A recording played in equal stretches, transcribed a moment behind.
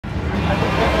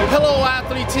Hello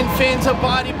athletes and fans of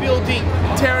bodybuilding,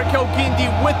 Tarek El-Guindy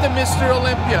with the Mr.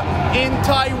 Olympia in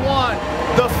Taiwan.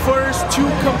 The first two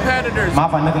competitors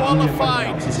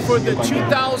qualified for the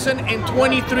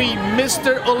 2023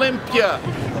 Mr. Olympia.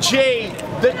 Chieh,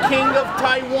 the King of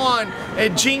Taiwan,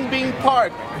 at Jibin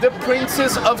Park, the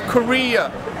Princess of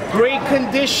Korea. Great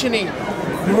conditioning,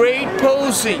 great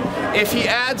posing. If he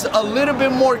adds a little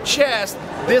bit more chest,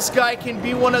 this guy can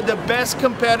be one of the best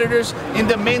competitors in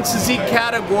the men's Z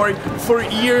category for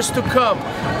years to come.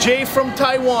 Chieh from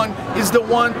Taiwan is the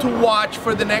one to watch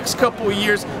for the next couple of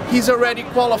years. He's already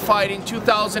qualified in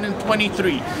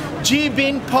 2023.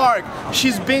 Jibin Park,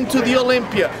 she's been to the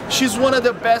Olympia. She's one of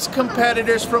the best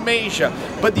competitors from Asia,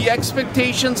 but the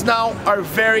expectations now are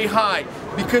very high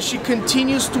because she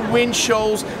continues to win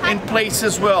shows and place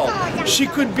as well. She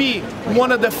could be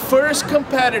one of the first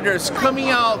competitors coming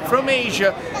out from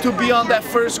Asia to be on that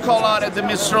first call out at the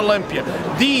Mr. Olympia.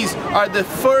 These are the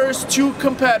first two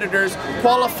competitors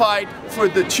qualified for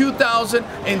the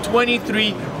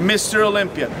 2023 Mr.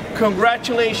 Olympia.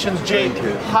 Congratulations, Chieh.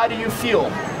 How do you feel?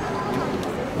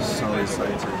 So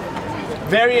excited.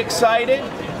 Very excited?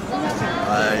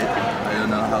 I don't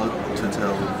know how to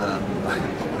tell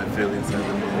my feelings at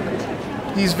the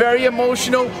moment. He's very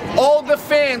emotional. All the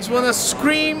fans want to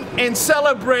scream and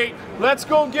celebrate. Let's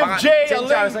go give Chieh a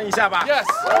lift. Yes.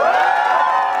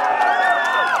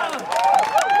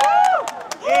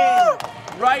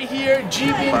 Right here,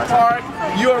 Jibin Park.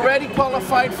 You already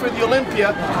qualified for the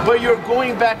Olympia, but you're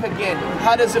going back again.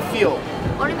 How does it feel?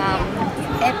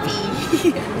 Happy.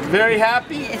 Very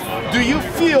happy? Yes. Do you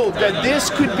feel that this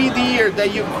could be the year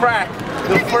that you crack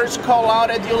the first call out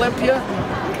at the Olympia?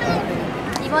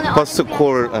 버스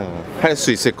콜 할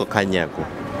수 있을 것 같냐고.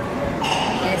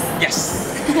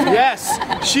 Yes. Yes.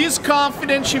 She's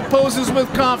confident. She poses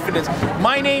with confidence.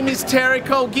 My name is Tarek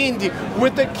El-Guindy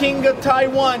with the King of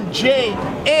Taiwan, Chieh,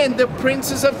 and the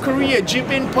Princess of Korea,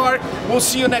 Jibin Park. We'll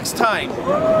see you next time.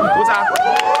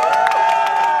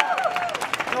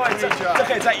 这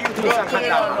可以在 YouTube 上看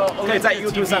到，可以在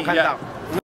YouTube 上看到。